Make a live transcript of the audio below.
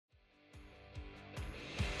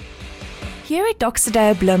Here at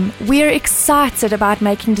Doxa Bloem, we are excited about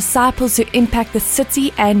making disciples who impact the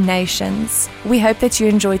city and nations. We hope that you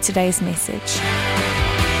enjoyed today's message.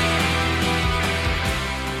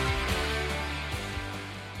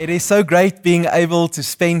 It is so great being able to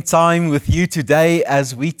spend time with you today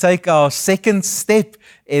as we take our second step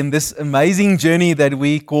in this amazing journey that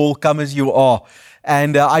we call Come As You Are.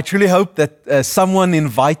 And I truly hope that someone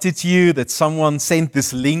invited you, that someone sent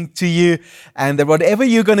this link to you, and that whatever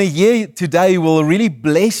you're going to hear today will really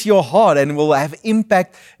bless your heart and will have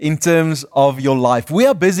impact in terms of your life. We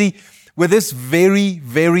are busy with this very,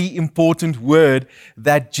 very important word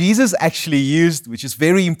that Jesus actually used, which is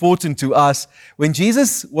very important to us, when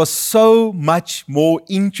Jesus was so much more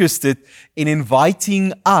interested in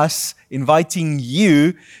inviting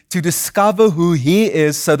you to discover who He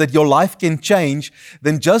is so that your life can change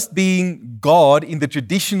than just being God in the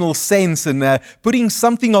traditional sense and putting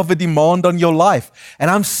something of a demand on your life. And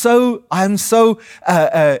I'm so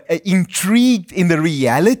intrigued in the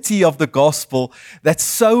reality of the gospel that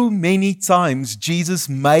so many times Jesus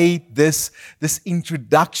made this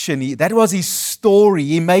introduction. That was His story.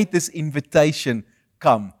 He made this invitation,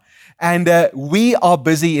 come. And we are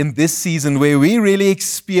busy in this season where we really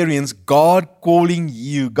experience God calling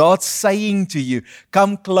you, God saying to you,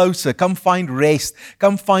 come closer, come find rest,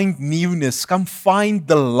 come find newness, come find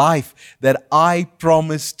the life that I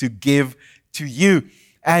promise to give to you.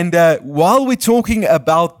 And while we're talking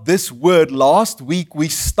about this word, last week we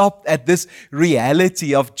stopped at this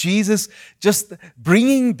reality of Jesus just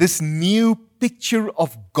bringing this new picture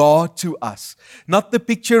of God to us. Not the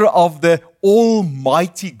picture of the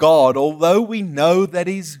Almighty God, although we know that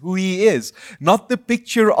is who He is. Not the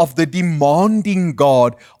picture of the demanding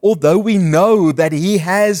God, although we know that He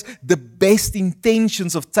has the best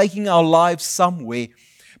intentions of taking our lives somewhere,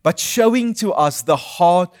 but showing to us the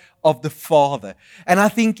heart of the Father. And I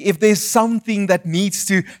think if there's something that needs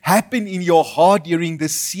to happen in your heart during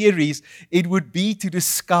this series, it would be to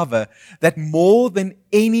discover that more than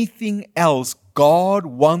anything else, God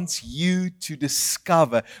wants you to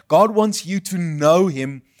discover. God wants you to know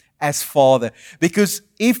Him as Father. Because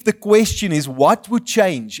if the question is what would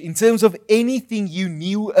change in terms of anything you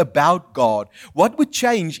knew about God, what would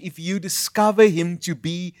change if you discover Him to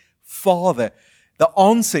be Father? The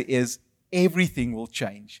answer is everything will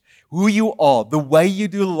change. Who you are, the way you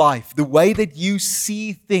do life, the way that you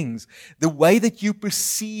see things, the way that you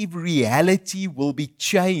perceive reality will be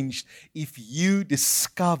changed if you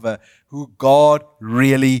discover who God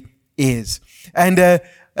really is. And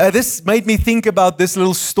this made me think about this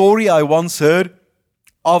little story I once heard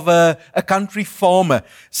of a country farmer.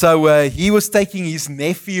 So he was taking his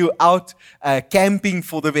nephew out camping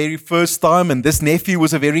for the very first time, and this nephew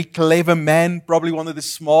was a very clever man, probably one of the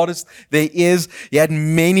smartest there is. He had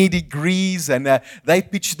many degrees, and they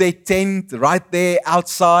pitched their tent right there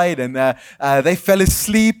outside, and they fell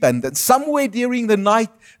asleep, and then somewhere during the night,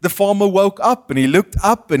 the farmer woke up, and he looked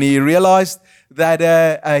up, and he realized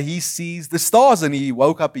that he sees the stars, and he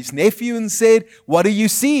woke up his nephew and said, "What do you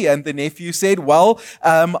see?" And the nephew said, "Well,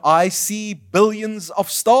 I see billions of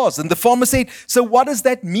stars." And the farmer said, "So what does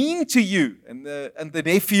that mean to you?" And the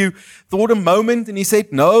nephew thought a moment, and he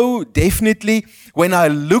said, "No, definitely. When I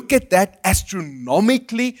look at that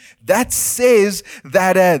astronomically, that says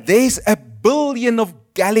that there's a billion of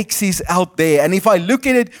galaxies out there. And if I look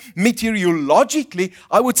at it meteorologically,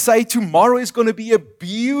 I would say tomorrow is going to be a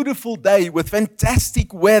beautiful day with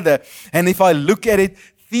fantastic weather. And if I look at it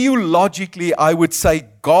theologically, I would say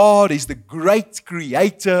God is the great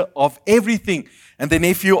creator of everything." And the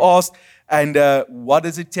nephew asked, "And what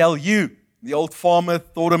does it tell you?" The old farmer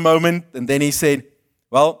thought a moment, and then he said,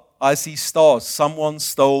 "Well, I see stars. Someone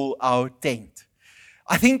stole our tent."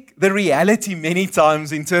 I think the reality many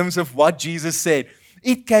times in terms of what Jesus said,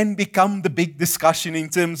 it can become the big discussion in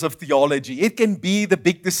terms of theology. It can be the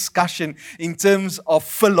big discussion in terms of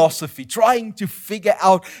philosophy, trying to figure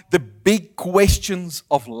out the big questions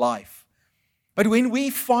of life. But when we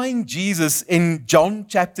find Jesus in John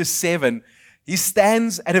chapter 7, He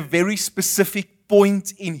stands at a very specific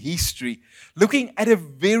point in history, looking at a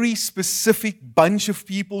very specific bunch of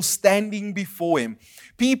people standing before Him.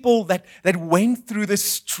 People that went through the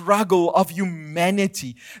struggle of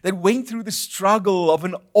humanity, that went through the struggle of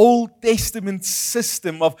an Old Testament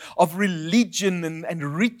system of religion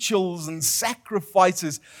and rituals and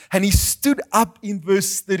sacrifices. And He stood up in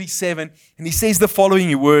verse 37 and He says the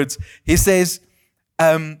following words. He says,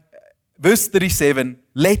 verse 37,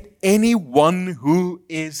 "Let anyone who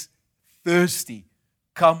is thirsty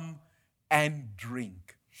come and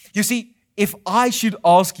drink." You see, if I should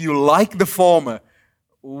ask you, like the farmer,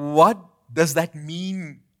 what does that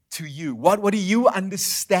mean to you? What do you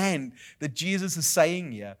understand that Jesus is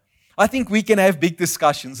saying here? I think we can have big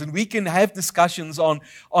discussions, and we can have discussions on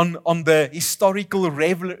the historical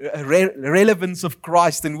relevance of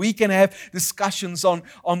Christ, and we can have discussions on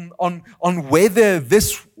whether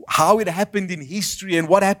this, how it happened in history, and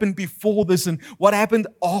what happened before this, and what happened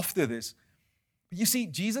after this. But you see,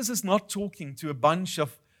 Jesus is not talking to a bunch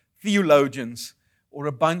of theologians or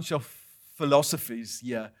a bunch of philosophies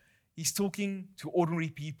here. He's talking to ordinary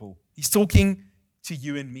people. He's talking to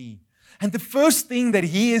you and me. And the first thing that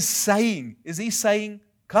he is saying is he's saying,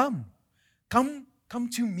 come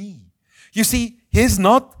to me. You see, he's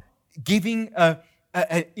not giving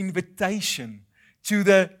an invitation to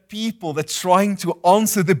the people that's trying to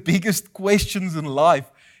answer the biggest questions in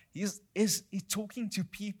life. He's talking to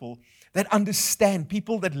people that understand,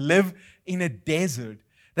 people that live in a desert,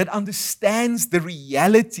 that understands the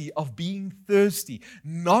reality of being thirsty,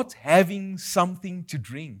 not having something to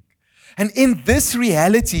drink. And in this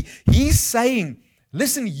reality, he's saying,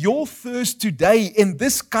 listen, your thirst today in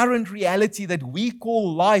this current reality that we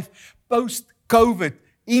call life post-COVID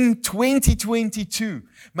in 2022,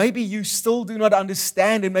 maybe you still do not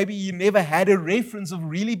understand, and maybe you never had a reference of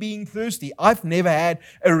really being thirsty. I've never had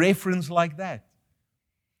a reference like that.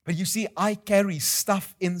 But you see, I carry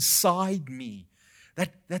stuff inside me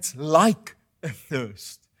that's like a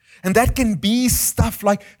thirst. And that can be stuff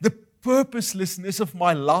like the purposelessness of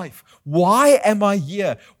my life. Why am I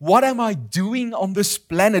here? What am I doing on this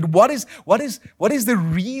planet? What is the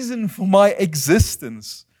reason for my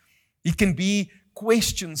existence? It can be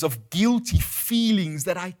questions of guilty feelings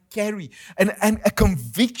that I carry, and a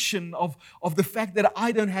conviction of the fact that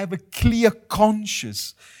I don't have a clear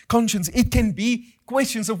conscience. It can be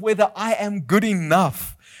questions of whether I am good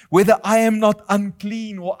enough, whether I am not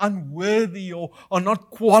unclean or unworthy or not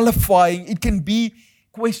qualifying. It can be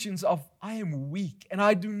questions of, I am weak and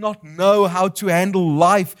I do not know how to handle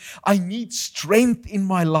life. I need strength in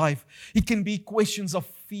my life. It can be questions of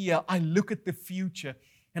fear. I look at the future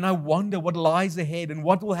and I wonder what lies ahead and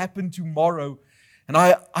what will happen tomorrow.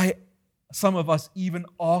 And some of us even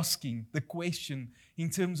asking the question in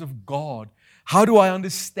terms of God. How do I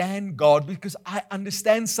understand God? Because I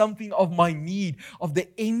understand something of my need, of the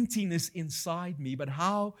emptiness inside me, but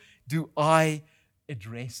how do I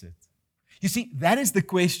address it? You see, that is the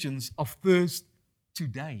questions of thirst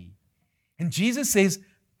today. And Jesus says,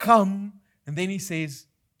 come, and then he says,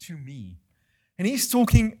 to me. And he's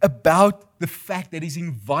talking about the fact that he's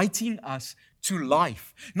inviting us to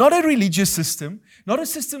life. Not a religious system, not a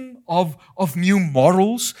system of new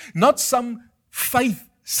morals, not some faith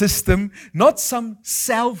system, not some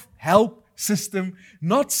self-help system,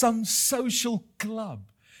 not some social club.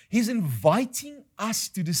 He's inviting us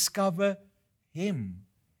to discover him.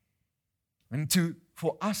 And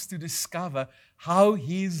for us to discover how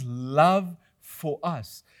his love for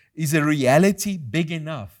us is a reality big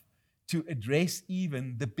enough to address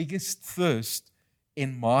even the biggest thirst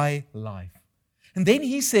in my life. And then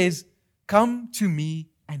he says, come to me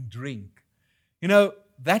and drink. You know,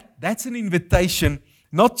 that's an invitation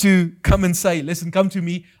not to come and say, listen, come to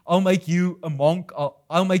me, I'll make you a monk,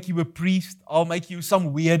 I'll make you a priest, I'll make you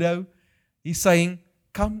some weirdo. He's saying,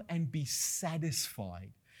 come and be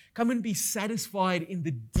satisfied. Come and be satisfied in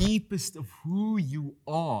the deepest of who you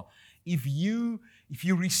are. If you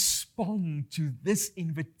respond to this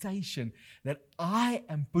invitation that I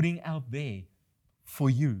am putting out there for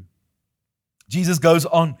you. Jesus goes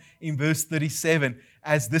on in verse 37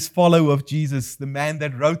 as this follower of Jesus, the man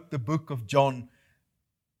that wrote the book of John,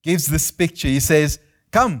 gives this picture. He says,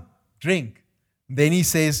 come, drink. Then he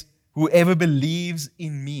says, whoever believes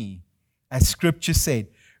in me, as Scripture said,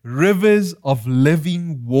 rivers of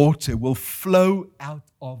living water will flow out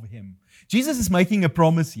of him. Jesus is making a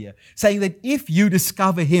promise here, saying that if you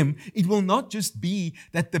discover him, it will not just be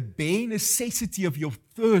that the bare necessity of your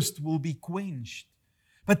thirst will be quenched,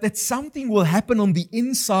 but that something will happen on the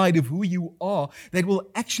inside of who you are that will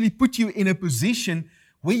actually put you in a position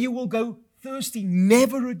where you will go thirsty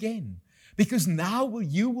never again, because now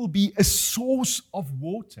you will be a source of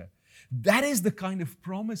water. That is the kind of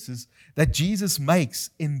promises that Jesus makes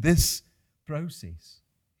in this process.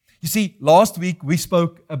 You see, last week we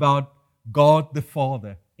spoke about God the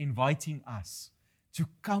Father inviting us to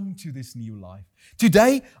come to this new life.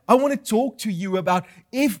 Today, I want to talk to you about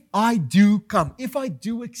if I do come, if I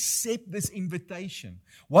do accept this invitation,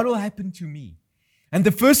 what will happen to me? And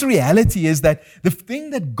the first reality is that the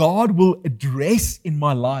thing that God will address in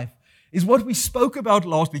my life is what we spoke about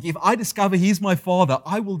last week. If I discover He's my Father,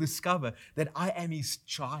 I will discover that I am His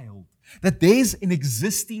child. That there's an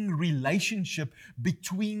existing relationship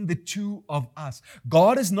between the two of us.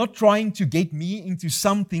 God is not trying to get me into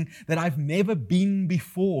something that I've never been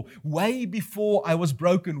before. Way before I was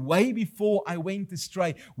broken, way before I went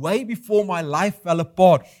astray, way before my life fell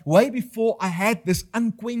apart, way before I had this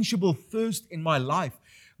unquenchable thirst in my life.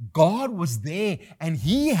 God was there and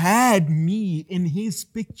He had me in His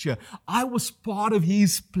picture. I was part of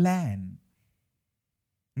His plan.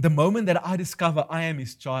 The moment that I discover I am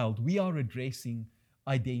His child, we are addressing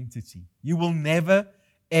identity. You will never,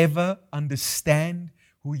 ever understand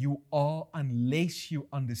who you are unless you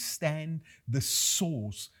understand the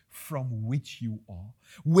source from which you are,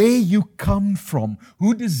 where you come from,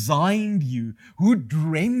 who designed you, who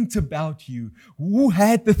dreamt about you, who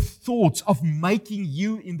had the thoughts of making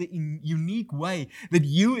you in the unique way that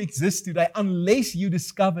you exist today. Unless you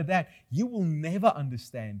discover that, you will never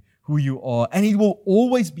understand who you are. And it will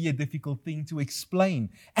always be a difficult thing to explain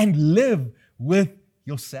and live with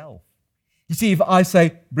yourself. You see, if I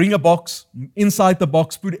say, bring a box, inside the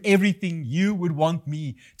box, put everything you would want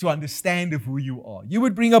me to understand of who you are. You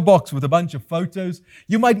would bring a box with a bunch of photos.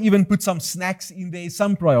 You might even put some snacks in there,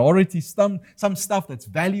 some priorities, some stuff that's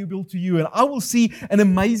valuable to you. And I will see an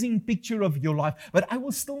amazing picture of your life, but I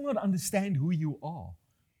will still not understand who you are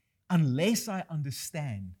unless I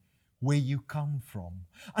understand where you come from,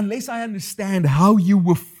 unless I understand how you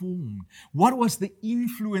were formed. What was the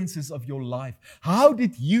influences of your life? How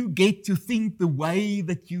did you get to think the way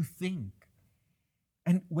that you think?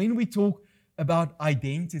 And when we talk about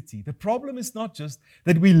identity, the problem is not just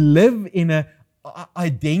that we live in an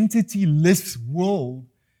identity-less world,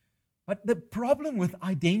 but the problem with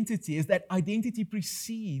identity is that identity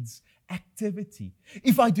precedes activity.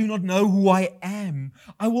 If I do not know who I am,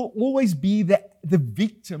 I will always be the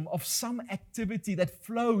victim of some activity that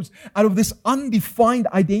flows out of this undefined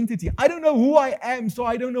identity. I don't know who I am, so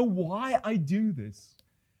I don't know why I do this.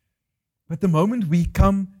 But the moment we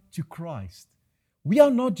come to Christ, we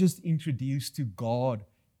are not just introduced to God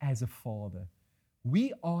as a Father.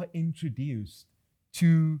 We are introduced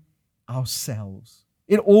to ourselves.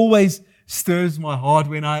 It always stirs my heart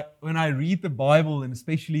when I read the Bible, and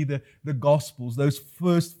especially the Gospels, those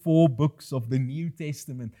first 4 books of the New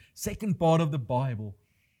Testament, second part of the Bible.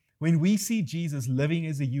 When we see Jesus living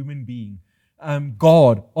as a human being,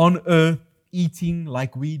 God on earth, eating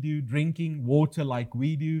like we do, drinking water like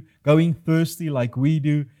we do, going thirsty like we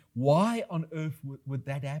do. Why on earth would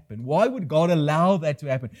that happen? Why would God allow that to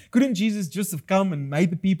happen? Couldn't Jesus just have come and made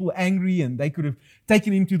the people angry and they could have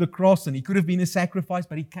taken Him to the cross and He could have been a sacrifice,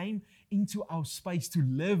 but He came into our space to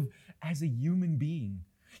live as a human being.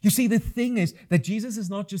 You see, the thing is that Jesus is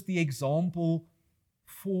not just the example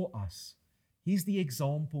for us. He's the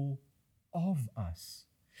example of us.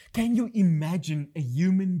 Can you imagine a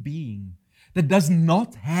human being that does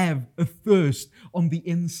not have a thirst on the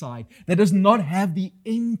inside, that does not have the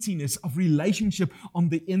emptiness of relationship on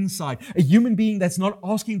the inside, a human being that's not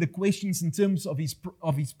asking the questions in terms of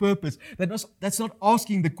his purpose, that's not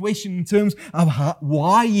asking the question in terms of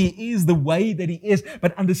why he is the way that he is,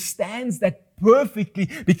 but understands that perfectly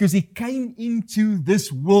because he came into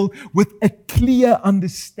this world with a clear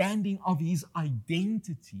understanding of his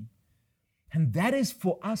identity. And that is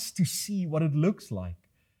for us to see what it looks like.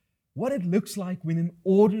 What it looks like when an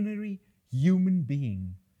ordinary human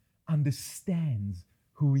being understands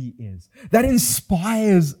who he is. That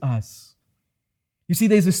inspires us. You see,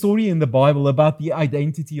 there's a story in the Bible about the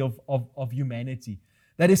identity of humanity.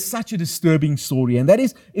 That is such a disturbing story. And that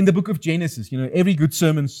is in the book of Genesis. You know, every good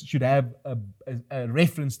sermon should have a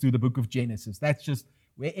reference to the book of Genesis. That's just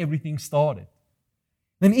where everything started.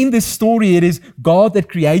 And in this story, it is God that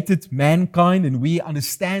created mankind, and we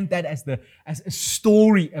understand that as a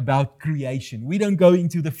story about creation. We don't go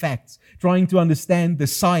into the facts, trying to understand the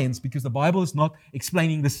science, because the Bible is not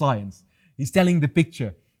explaining the science. He's telling the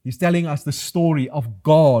picture. He's telling us the story of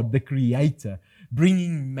God, the Creator,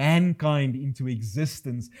 bringing mankind into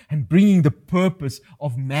existence and bringing the purpose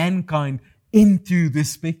of mankind into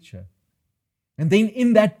this picture. And then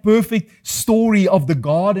in that perfect story of the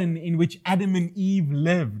garden in which Adam and Eve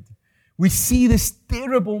lived, we see this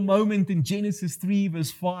terrible moment in Genesis 3 verse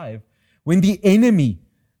 5, when the enemy,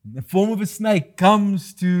 in the form of a snake,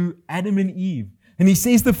 comes to Adam and Eve. And he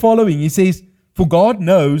says the following, he says, "For God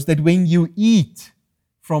knows that when you eat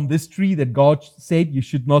from this tree that God said you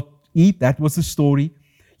should not eat," that was the story,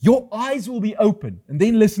 "your eyes will be open." And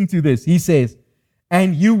then listen to this, he says,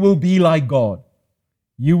 "and you will be like God.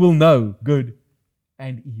 You will know good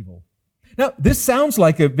and evil." Now, this sounds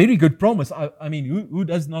like a very good promise. I mean, who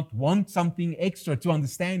does not want something extra to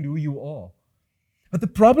understand who you are? But the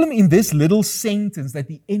problem in this little sentence that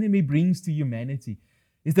the enemy brings to humanity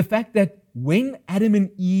is the fact that when Adam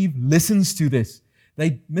and Eve listens to this,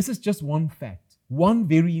 they misses just one fact, one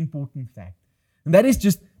very important fact. And that is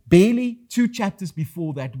just barely 2 chapters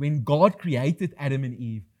before that, when God created Adam and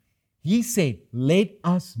Eve, He said, let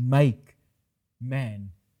us make man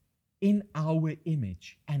in our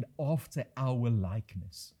image and after our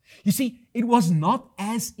likeness. You see, it was not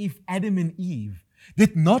as if Adam and Eve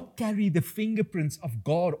did not carry the fingerprints of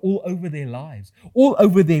God all over their lives, all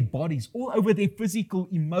over their bodies, all over their physical,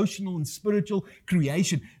 emotional, and spiritual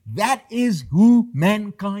creation. That is who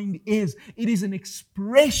mankind is. It is an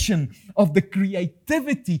expression of the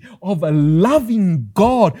creativity of a loving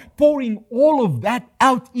God, pouring all of that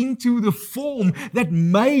out into the form that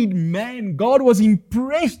made man. God was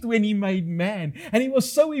impressed when He made man, and He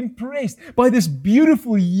was so impressed by this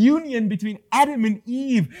beautiful union between Adam and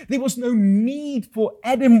Eve. There was no need for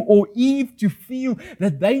Adam or Eve to feel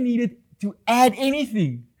that they needed to add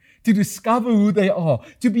anything to discover who they are,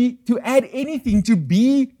 to add anything to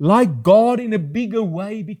be like God in a bigger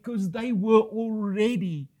way, because they were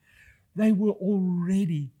already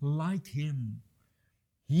like Him.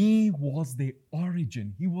 He was their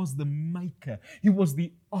origin. He was the maker. He was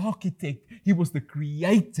the architect. He was the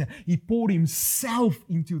creator. He poured Himself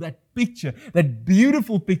into that picture, that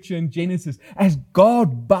beautiful picture in Genesis, as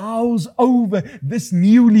God bows over this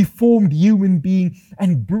newly formed human being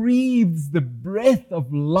and breathes the breath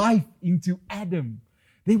of life into Adam.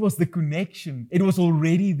 There was the connection. It was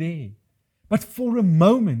already there. But for a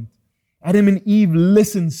moment, Adam and Eve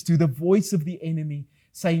listens to the voice of the enemy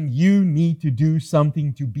saying, you need to do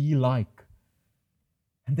something to be like.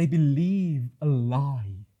 And they believe a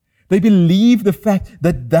lie. They believe the fact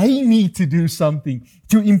that they need to do something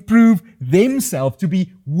to improve themselves, to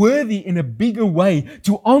be worthy in a bigger way,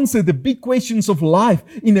 to answer the big questions of life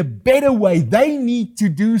in a better way. They need to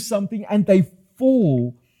do something, and they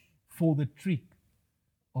fall for the trick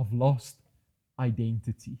of lost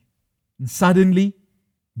identity. And suddenly,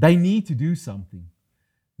 they need to do something.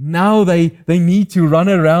 Now they need to run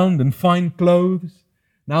around and find clothes.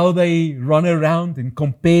 Now they run around and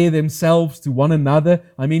compare themselves to one another.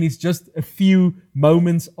 I mean, it's just a few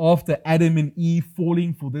moments after Adam and Eve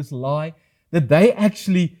falling for this lie that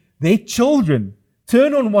their children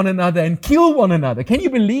turn on one another and kill one another. Can you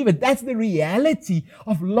believe it? That's the reality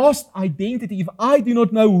of lost identity. If I do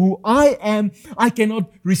not know who I am, I cannot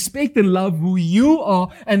respect and love who you are,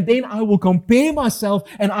 and then I will compare myself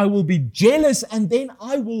and I will be jealous, and then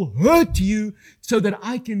I will hurt you so that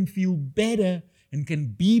I can feel better and can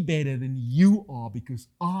be better than you are, because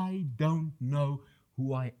I don't know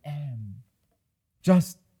who I am.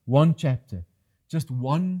 Just one chapter, just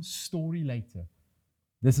one story later,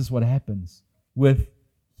 this is what happens with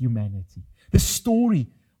humanity. The story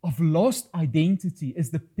of lost identity is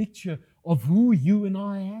the picture of who you and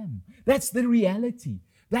I am. That's the reality.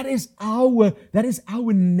 That is our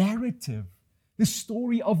narrative. The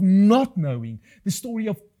story of not knowing, the story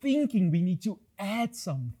of thinking we need to add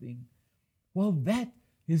something. Well, that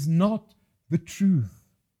is not the truth.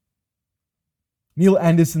 Neil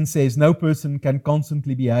Anderson says, no person can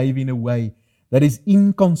constantly behave in a way that is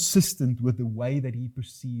inconsistent with the way that he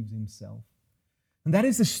perceives himself. And that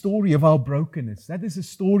is the story of our brokenness. That is the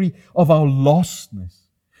story of our lostness.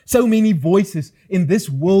 So many voices in this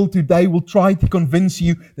world today will try to convince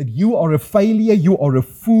you that you are a failure, you are a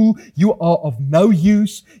fool, you are of no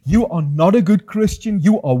use, you are not a good Christian,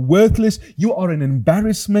 you are worthless, you are an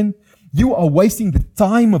embarrassment, you are wasting the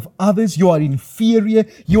time of others, you are inferior,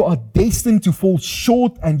 you are destined to fall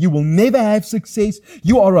short and you will never have success,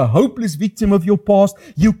 you are a hopeless victim of your past,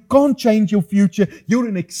 you can't change your future, you're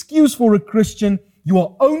an excuse for a Christian, you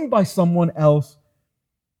are owned by someone else,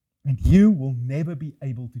 and you will never be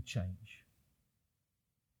able to change.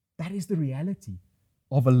 That is the reality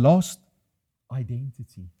of a lost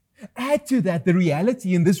identity. Add to that the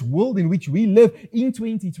reality in this world in which we live in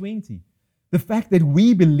 2020. The fact that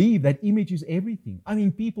we believe that image is everything. I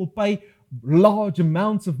mean, people pay large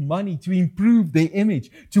amounts of money to improve their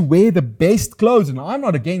image, to wear the best clothes. And I'm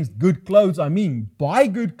not against good clothes. I mean, buy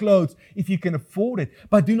good clothes if you can afford it.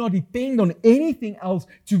 But do not depend on anything else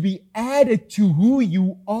to be added to who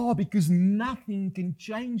you are, because nothing can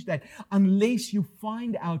change that unless you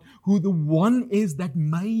find out who the one is that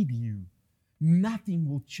made you. Nothing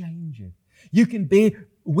will change it. You can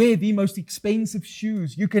wear the most expensive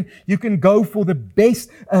shoes. You can go for the best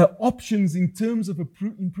options in terms of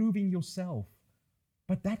improving yourself.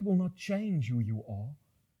 But that will not change who you are.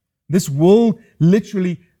 This world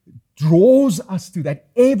literally draws us to that.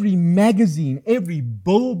 Every magazine, every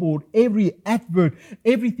billboard, every advert,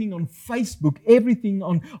 everything on Facebook, everything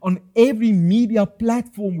on every media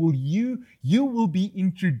platform you will be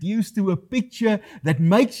introduced to a picture that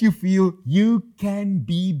makes you feel you can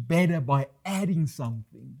be better by adding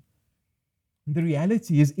something. And the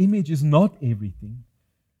reality is, image is not everything.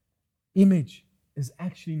 Image is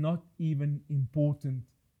actually not even important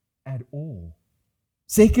at all.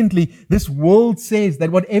 Secondly, this world says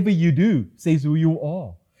that whatever you do says who you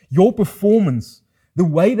are. Your performance, the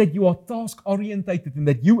way that you are task-orientated and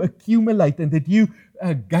that you accumulate and that you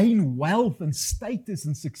gain wealth and status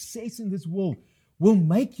and success in this world will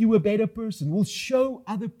make you a better person, will show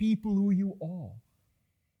other people who you are.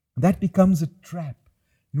 That becomes a trap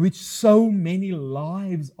in which so many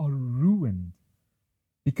lives are ruined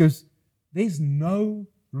because there's no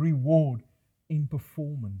reward in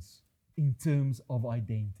performance. In terms of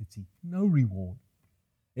identity, no reward.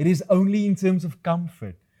 It is only in terms of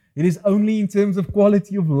comfort. It is only in terms of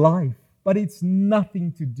quality of life, but it's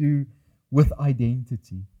nothing to do with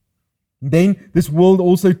identity. And then this world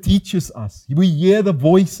also teaches us, we hear the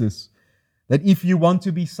voices that if you want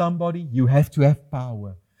to be somebody, you have to have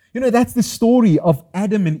power. That's the story of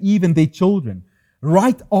Adam and Eve and their children.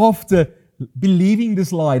 Right after believing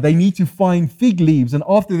this lie, they need to find fig leaves, and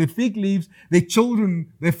after the fig leaves, their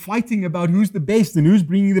children, they're fighting about who's the best and who's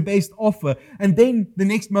bringing the best offer. And then the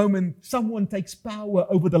next moment, someone takes power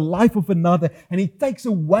over the life of another, and he takes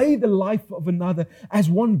away the life of another as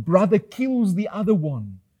one brother kills the other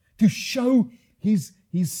one to show his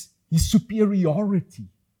superiority.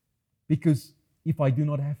 Because if I do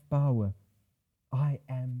not have power, I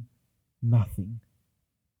am nothing.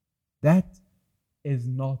 That is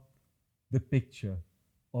not the picture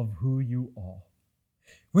of who you are.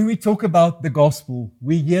 When we talk about the gospel,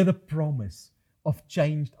 we hear the promise of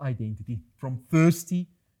changed identity, from thirsty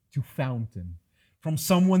to fountain, from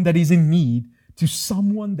someone that is in need to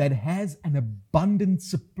someone that has an abundant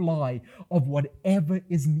supply of whatever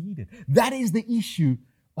is needed. That is the issue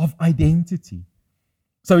of identity.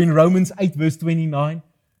 So in Romans 8 verse 29,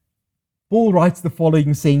 Paul writes the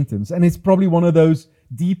following sentence, and it's probably one of those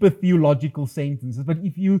deeper theological sentences, but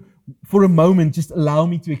if you, for a moment, just allow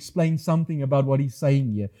me to explain something about what he's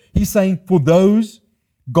saying here. He's saying, for those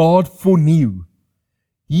God foreknew,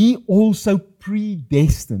 He also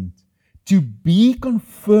predestined to be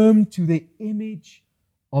conformed to the image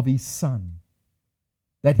of His Son,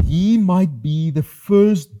 that He might be the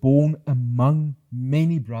firstborn among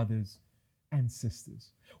many brothers and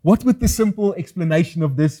sisters. What would the simple explanation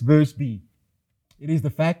of this verse be? It is the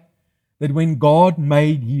fact that when God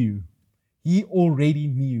made you, He already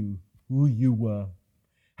knew who you were.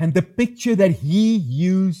 And the picture that He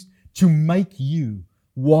used to make you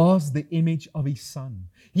was the image of His Son.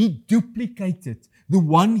 He duplicated the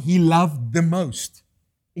one He loved the most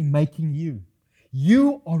in making you.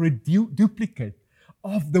 You are a duplicate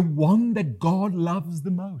of the one that God loves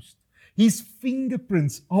the most. His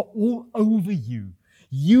fingerprints are all over you.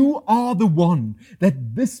 You are the one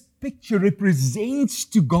that this picture represents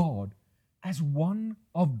to God as one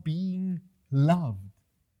of being loved.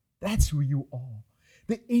 That's who you are.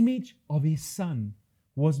 The image of His Son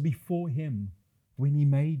was before Him when He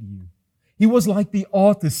made you. He was like the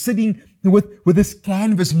artist sitting with his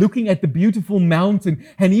canvas looking at the beautiful mountain,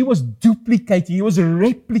 and he was duplicating, he was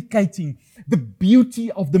replicating the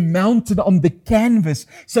beauty of the mountain on the canvas,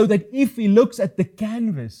 so that if he looks at the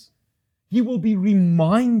canvas, he will be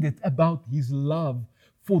reminded about His love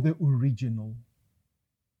for the original.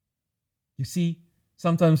 You see,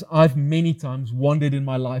 sometimes I've many times wondered in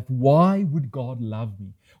my life, why would God love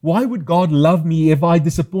me? Why would God love me if I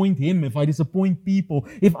disappoint Him, if I disappoint people,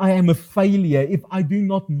 if I am a failure, if I do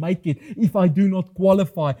not make it, if I do not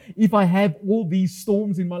qualify, if I have all these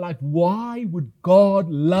storms in my life? Why would God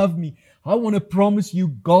love me? I want to promise you,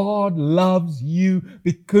 God loves you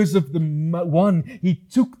because of the one He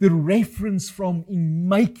took the reference from in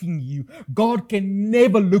making you. God can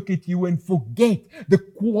never look at you and forget the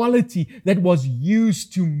quality that was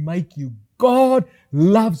used to make you. God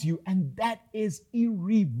loves you, and that is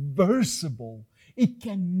irreversible. It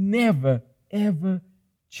can never, ever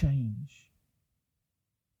change.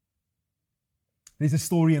 There's a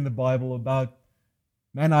story in the Bible about a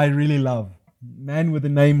man I really love, a man with the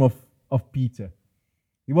name of Peter.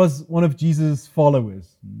 He was one of Jesus'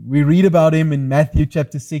 followers. We read about him in Matthew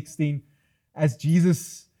chapter 16 as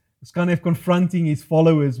Jesus is kind of confronting His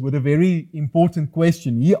followers with a very important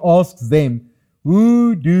question. He asks them,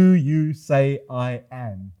 "Who do you say I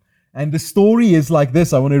am?" And the story is like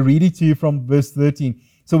this. I want to read it to you from verse 13.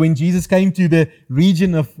 So when Jesus came to the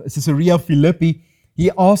region of Caesarea Philippi,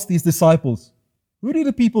 He asked His disciples, Who do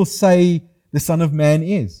the people say the Son of Man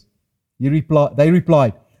is? They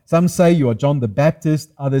replied, some say you are John the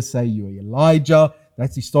Baptist, others say you are Elijah.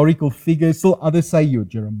 That's historical figures. Still others say you're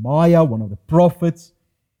Jeremiah, one of the prophets.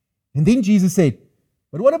 And then Jesus said,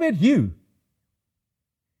 but what about you?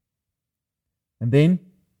 And then,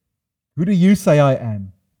 who do you say I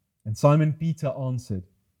am? And Simon Peter answered.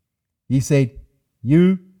 He said,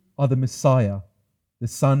 you are the Messiah, the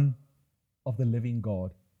Son of the living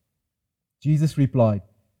God. Jesus replied,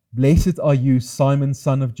 blessed are you, Simon,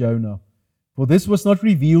 son of Jonah, for this was not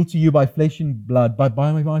revealed to you by flesh and blood, but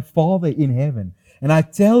by my Father in heaven. And I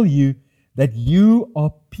tell you that you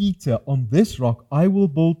are Peter. On this rock I will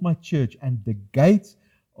build my church, and the gates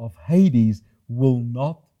of Hades will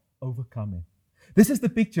not overcome it. This is the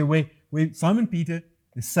picture where Simon Peter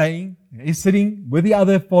is saying, he's sitting with the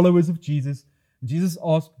other followers of Jesus. Jesus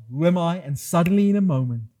asks, who am I? And suddenly in a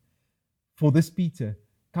moment, for this Peter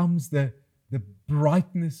comes the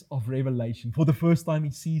brightness of revelation. For the first time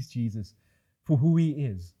he sees Jesus for who he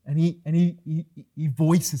is. And he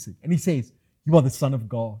voices it. And he says, you are the Son of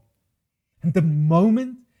God. And the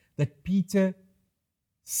moment that Peter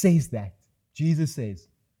says that, Jesus says,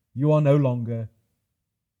 you are no longer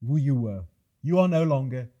who you were. You are no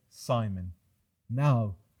longer Simon.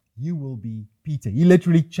 Now you will be Peter. He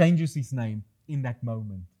literally changes his name in that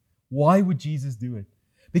moment. Why would Jesus do it?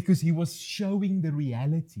 Because he was showing the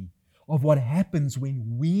reality of what happens when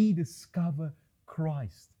we discover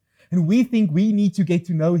Christ. And we think we need to get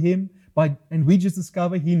to know him, and we just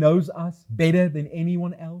discover he knows us better than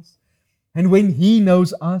anyone else. And when he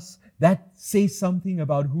knows us, that says something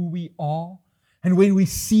about who we are. And when we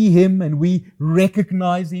see him and we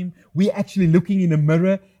recognize him, we're actually looking in a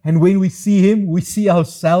mirror. And when we see him, we see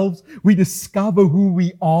ourselves. We discover who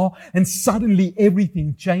we are. And suddenly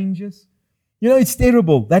everything changes. You know, it's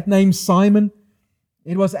terrible. That name Simon,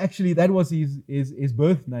 that was his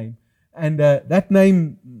birth name. And that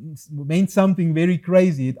name meant something very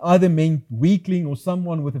crazy. It either meant weakling or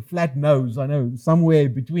someone with a flat nose. I know, somewhere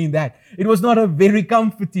between that. It was not a very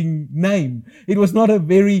comforting name. It was not a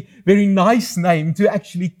very, very nice name to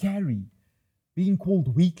actually carry. Being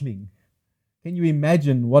called weakling. Can you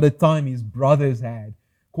imagine what a time his brothers had,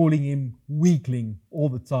 calling him weakling all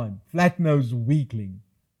the time? Flat-nosed weakling.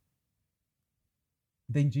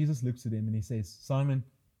 Then Jesus looks at him and he says, Simon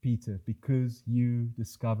Peter, because you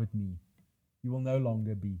discovered me, you will no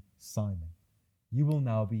longer be Simon. You will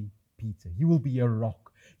now be Peter. You will be a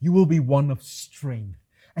rock. You will be one of strength.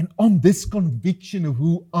 And on this conviction of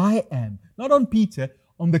who I am, not on Peter,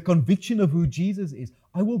 on the conviction of who Jesus is,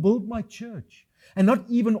 I will build my church. And not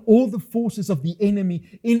even all the forces of the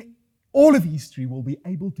enemy in all of history will be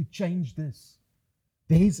able to change this.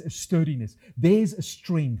 There's a sturdiness, there's a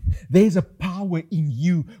strength, there's a power in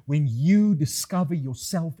you when you discover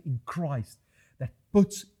yourself in Christ that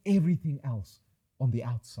puts everything else on the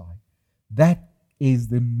outside. That is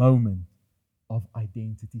the moment of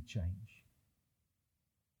identity change.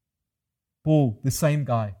 Paul, the same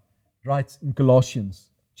guy, writes in Colossians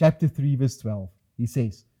chapter 3, verse 12. He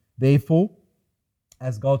says, therefore,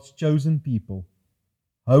 as God's chosen people,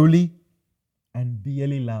 holy and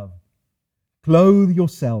dearly loved, clothe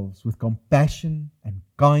yourselves with compassion and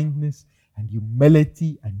kindness and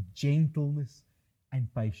humility and gentleness and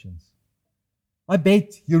patience. I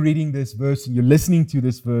bet you're reading this verse and you're listening to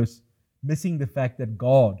this verse, missing the fact that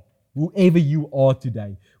God, whoever you are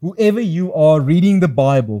today, whoever you are reading the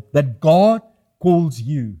Bible, that God calls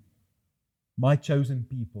you, my chosen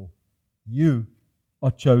people. You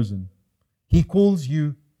are chosen. He calls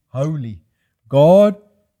you holy. God,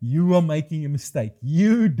 you are making a mistake.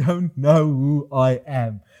 You don't know who I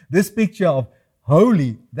am. This picture of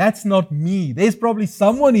holy, that's not me. There's probably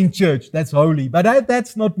someone in church that's holy, but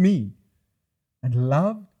that's not me. And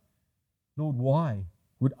loved? Lord, why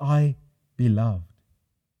would I be loved?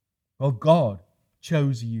 Well, God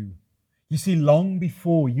chose you. You see, long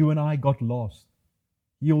before you and I got lost,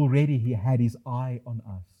 He had His eye on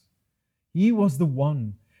us. He was the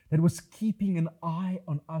one that was keeping an eye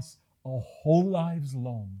on us our whole lives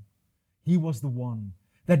long. He was the one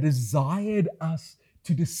that desired us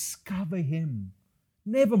to discover Him.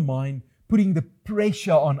 Never mind putting the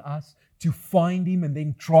pressure on us to find Him and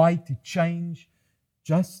then try to change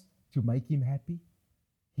just to make Him happy.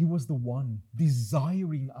 He was the one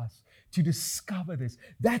desiring us to discover this.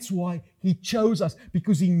 That's why He chose us,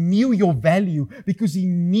 because He knew your value, because He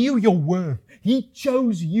knew your worth. He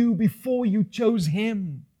chose you before you chose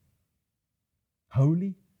Him.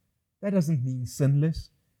 Holy, that doesn't mean sinless.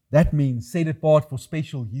 That means set apart for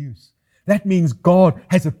special use. That means God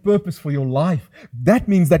has a purpose for your life. That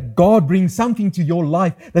means that God brings something to your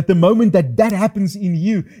life, that the moment that that happens in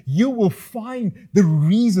you, you will find the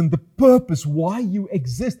reason, the purpose why you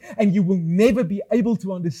exist, and you will never be able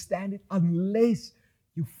to understand it unless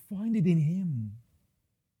you find it in Him.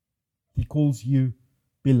 He calls you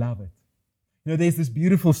beloved. You know, there's this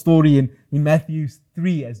beautiful story in Matthew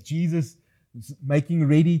 3 as Jesus is making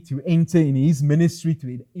ready to enter in His ministry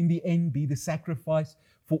to, in the end, be the sacrifice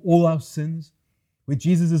for all our sins, where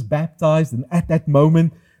Jesus is baptized, and at that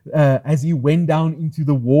moment, as He went down into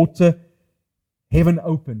the water, heaven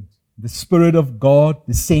opened. The Spirit of God,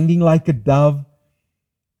 descending like a dove,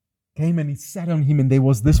 came and He sat on Him, and there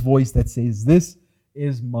was this voice that says, "This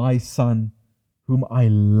is my Son, whom I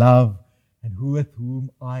love, and with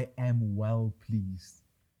whom I am well pleased."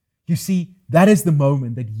 You see, that is the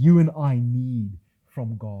moment that you and I need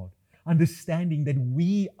from God. Understanding that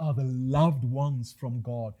we are the loved ones from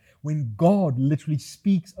God. When God literally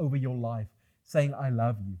speaks over your life, saying, "I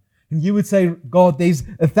love you." And you would say, "God, there's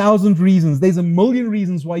 1,000 reasons, there's 1,000,000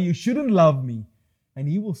 reasons why you shouldn't love me." And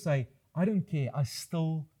He will say, "I don't care, I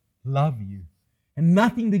still love you." And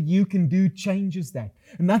nothing that you can do changes that.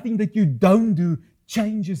 And nothing that you don't do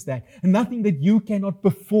changes that. And nothing that you cannot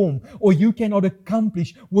perform or you cannot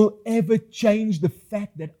accomplish will ever change the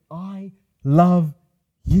fact that I love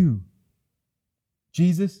you.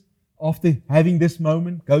 Jesus, after having this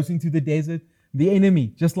moment, goes into the desert. The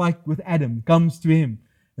enemy, just like with Adam, comes to Him.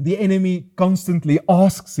 And the enemy constantly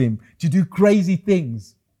asks Him to do crazy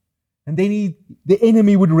things. And then the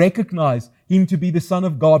enemy would recognize Him to be the Son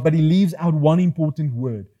of God, but he leaves out one important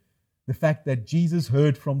word. The fact that Jesus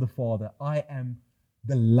heard from the Father, "I am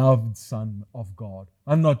the loved Son of God.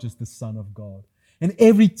 I'm not just the Son of God." And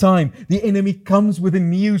every time the enemy comes with a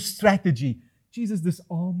new strategy, Jesus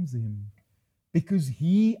disarms him, because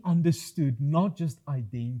He understood not just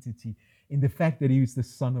identity in the fact that He was the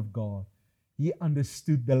Son of God. He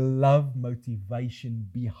understood the love motivation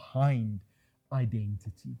behind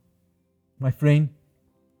identity. My friend,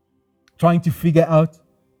 trying to figure out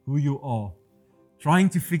who you are, trying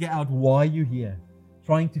to figure out why you're here,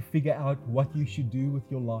 trying to figure out what you should do with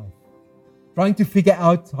your life, trying to figure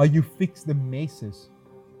out how you fix the messes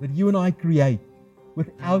that you and I create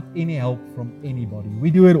without any help from anybody.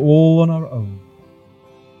 We do it all on our own.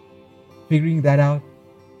 Figuring that out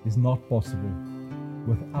is not possible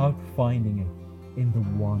without finding it in the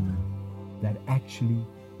One that actually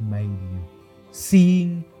made you.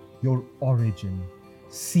 Seeing your origin,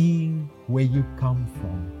 seeing where you come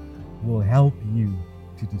from, will help you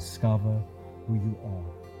to discover who you are.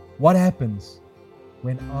 What happens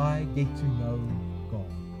when I get to know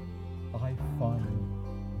God? I find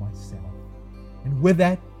myself. And with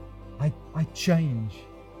that, I change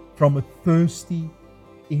from a thirsty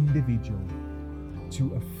individual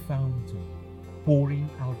to a fountain pouring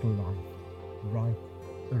out life right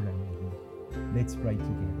around you. Let's pray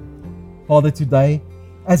together. Father, today,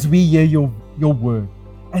 as we hear your word,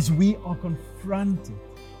 as we are confronted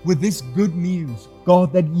with this good news,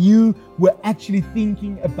 God, that you were actually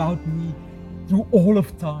thinking about me through all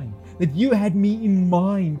of time, that you had me in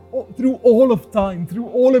mind through all of time, through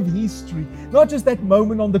all of history. Not just that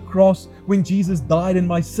moment on the cross when Jesus died and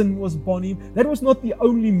my sin was upon Him. That was not the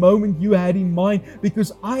only moment you had in mind,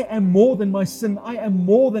 because I am more than my sin. I am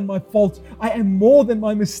more than my faults. I am more than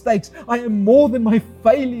my mistakes. I am more than my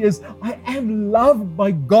failures. I am loved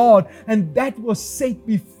by God, and that was set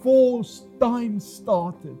before time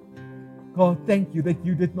started. God, thank you that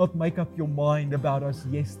you did not make up your mind about us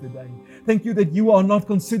yesterday. Thank you that you are not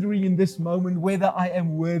considering in this moment whether I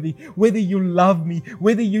am worthy, whether you love me,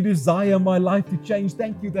 whether you desire my life to change.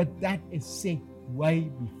 Thank you that that is set way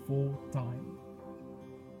before time.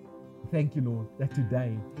 Thank you, Lord, that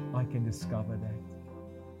today I can discover that.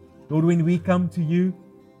 Lord, when we come to you,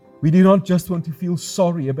 we do not just want to feel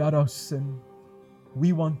sorry about our sin.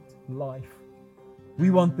 We want life. We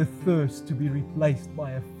want the thirst to be replaced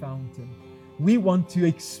by a fountain. We want to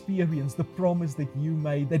experience the promise that you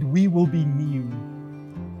made, that we will be new.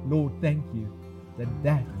 Lord, thank you that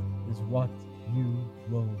that is what you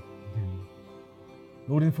will do.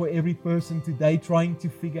 Lord, and for every person today trying to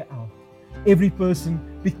figure out, every person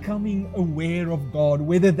becoming aware of God,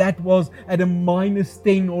 whether that was at a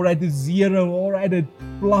 -10 or at a 0 or at a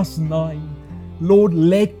 +9, Lord,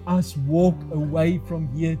 let us walk away from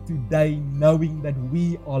here today knowing that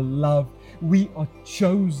we are loved, we are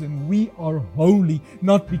chosen, we are holy,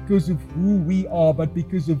 not because of who we are, but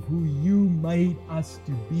because of who you made us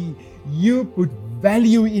to be. You put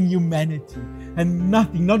value in humanity, and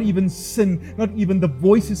nothing, not even sin, not even the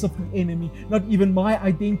voices of the enemy, not even my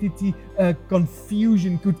identity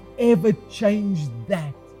confusion could ever change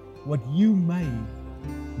that. what you made,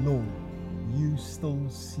 Lord, you still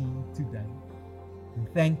see today. And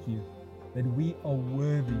thank you that we are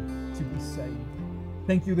worthy to be saved.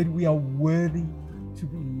 Thank you that we are worthy to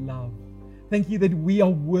be loved. Thank you that we are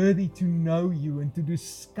worthy to know you and to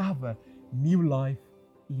discover new life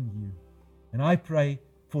in you. And I pray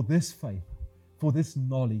for this faith, for this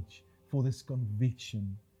knowledge, for this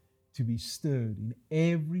conviction to be stirred in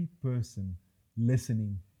every person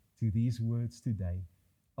listening to these words today.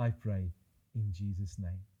 I pray in Jesus'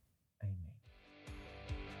 name. Amen.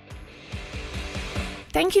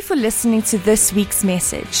 Thank you for listening to this week's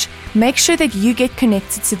message. Make sure that you get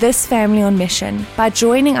connected to this family on mission by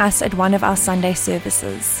joining us at one of our Sunday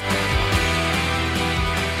services.